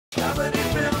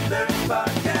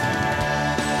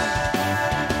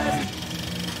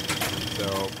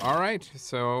All right,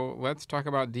 so let's talk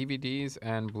about DVDs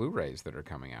and Blu-rays that are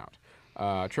coming out.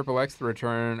 XXX, The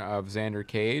Return of Xander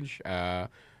Cage.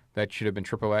 That should have been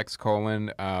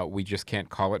XXX : we just can't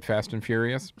call it Fast and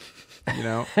Furious, you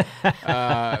know?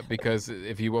 Because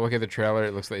if you look at the trailer,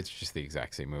 it looks like it's just the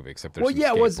exact same movie, except there's some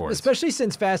skateboards. Especially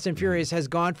since Fast and Furious has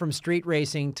gone from street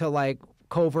racing to, like,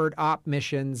 covert op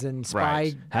missions and spy.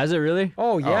 Right. Has it really?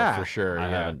 Oh, yeah. Oh, for sure, I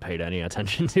haven't paid any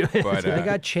attention to it. But, They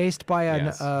got chased by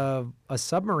yes. a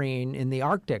submarine in the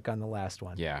Arctic on the last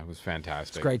one. Yeah, it was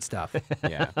fantastic. It's great stuff.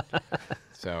 Yeah.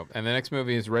 So, and the next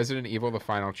movie is Resident Evil: The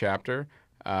Final Chapter.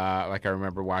 Like I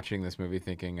remember watching this movie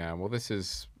thinking, well, this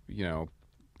is, you know,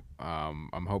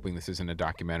 I'm hoping this isn't a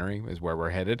documentary, is where we're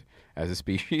headed as a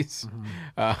species.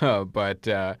 But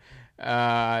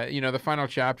you know, the final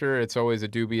chapter, it's always a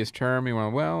dubious term. You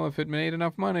want, well, if it made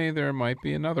enough money, there might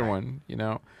be another one, you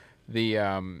know.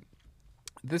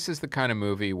 This is the kind of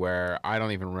movie where I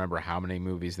don't even remember how many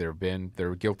movies there have been.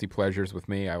 They're guilty pleasures with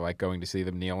me. I like going to see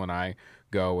them. Neil and I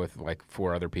go with like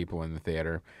 4 other people in the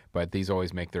theater. But these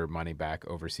always make their money back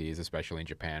overseas, especially in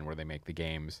Japan where they make the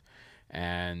games.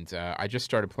 And I just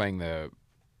started playing the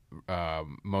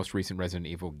most recent Resident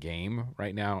Evil game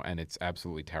right now, and it's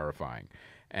absolutely terrifying.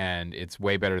 And it's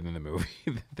way better than the movie,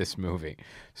 this movie.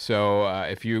 So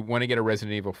if you want to get a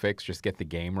Resident Evil fix, just get the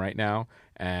game right now,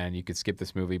 and you could skip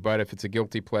this movie. But if it's a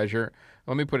guilty pleasure,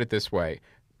 let me put it this way.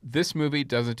 This movie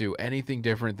doesn't do anything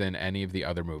different than any of the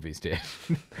other movies did.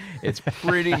 It's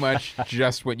pretty much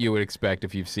just what you would expect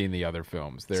if you've seen the other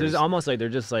films. So it's almost like they're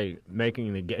just like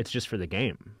making it's just for the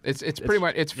game. It's pretty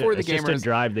much for the gamers. Just to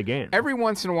drive the game. Every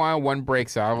once in a while, one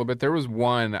breaks out a little bit. There was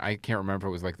one, I can't remember if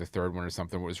it was like the third one or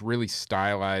something, where it was really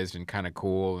stylized and kind of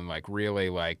cool and like really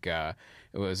like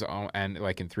it was, and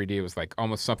like in 3D, it was like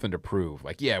almost something to prove.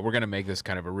 Like, yeah, we're gonna make this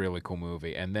kind of a really cool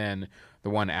movie. And then the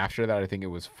one after that, I think it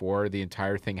was 4. The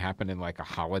entire thing happened in like a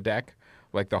holodeck.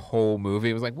 Like the whole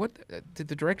movie, it was like, what? Did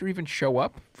the director even show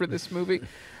up for this movie?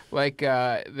 Like,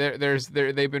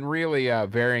 they've been really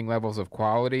varying levels of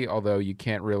quality, although you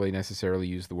can't really necessarily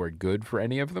use the word good for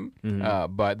any of them.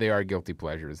 But they are guilty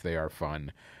pleasures. They are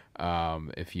fun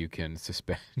if you can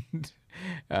suspend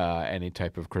any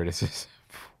type of criticism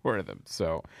for them.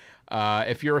 So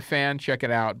if you're a fan, check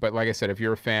it out. But like I said, if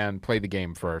you're a fan, play the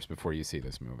game first before you see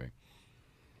this movie.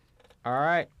 All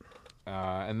right.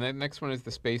 And the next one is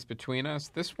The Space Between Us.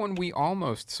 This one we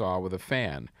almost saw with a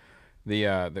fan.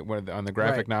 On the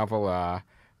graphic novel,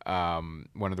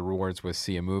 one of the rewards was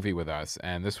see a movie with us,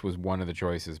 and this was one of the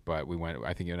choices, but we went.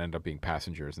 I think it ended up being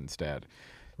Passengers instead.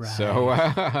 Right.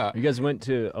 So you guys went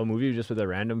to a movie just with a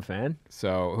random fan?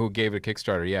 So who gave it a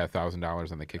Kickstarter? Yeah,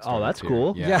 $1,000 on the Kickstarter. Oh, that's too.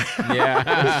 cool. Yeah.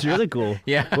 Yeah. It's really cool.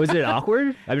 Yeah. Was it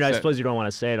awkward? I mean, I suppose you don't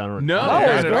want to say it on. No, Oh,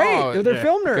 it's not at great. all. They're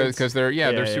film nerds. Because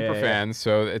they're super fans.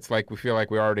 So it's like we feel like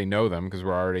we already know them because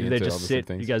we're already They into all just the sit.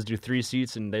 things. You guys do 3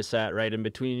 seats, and they sat right in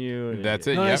between you. And That's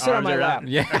it. No, Yep. they sit on my lap.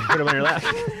 Yeah. Put them on your lap.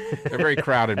 They're very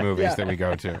crowded movies that we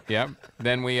go to. Yep.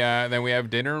 Then we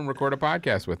have dinner and record a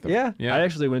podcast with them. Yeah. Yeah. I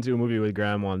actually went to a movie with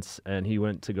Graham once, and he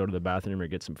went to go to the bathroom or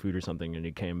get some food or something, and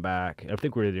he came back. I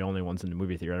think we were the only ones in the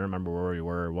movie theater. I don't remember where we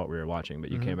were or what we were watching,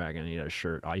 but you came back and he had a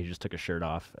shirt. He just took a shirt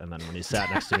off, and then when he sat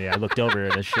next to me, I looked over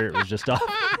and his shirt was just off.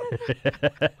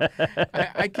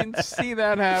 I can see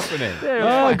that happening.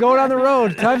 Oh, going on the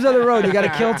road. Time's on the road. You got to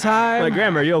kill time. Like,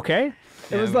 Graham, are you okay?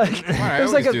 It was like I it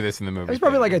was always like do this in the movie. It was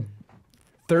probably like a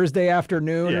Thursday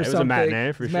afternoon Yeah, or it was a something.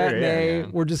 matinee for sure, Matinee. yeah.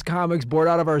 We're just comics, bored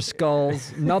out of our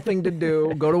skulls, nothing to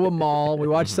do. Go to a mall. We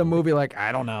watch some movie. Like,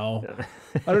 I don't know.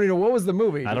 I don't even know what was the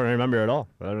movie. I don't remember at all.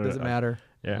 Doesn't matter.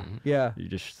 Yeah. Yeah. You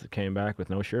just came back with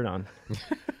no shirt on.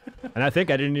 And I think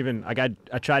I didn't even, like, I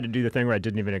tried to do the thing where I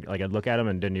didn't even, like, I'd look at him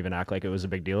and didn't even act like it was a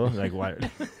big deal. Like, why?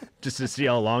 Just to see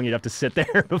how long you'd have to sit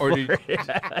there before.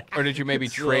 Or did you maybe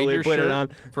trade Slowly your put it shirt on.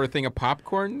 for a thing of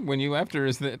popcorn when you left, or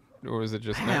was it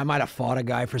just? I might have fought a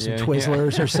guy for some Yeah,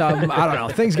 Twizzlers or something. I don't know.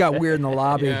 Things got weird in the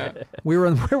lobby. Yeah. We were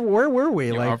in, where were we?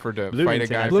 You Like offered to fight a Bloomington,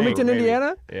 guy. I think. Bloomington, maybe.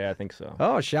 Indiana? Yeah, I think so.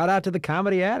 Oh, shout out to the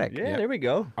Comedy Attic. Yeah, there we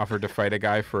go. Offered to fight a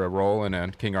guy for a role in a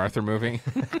King Arthur movie.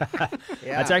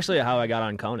 Yeah. That's actually how I got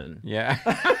on Conan. Yeah.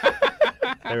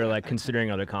 They were like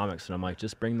considering other comics, and I'm like,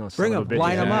 just bring those. Bring son them. of a bitches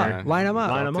Line them in up. here. Line them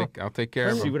up. Line 'em up. I'll take care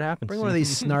of See him. what happens. Bring one of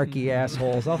these snarky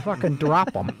assholes. I'll fucking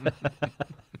drop them.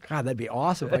 God, that'd be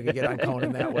awesome if I could get on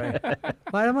Conan that way.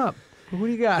 Line them up. Who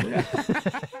do you got?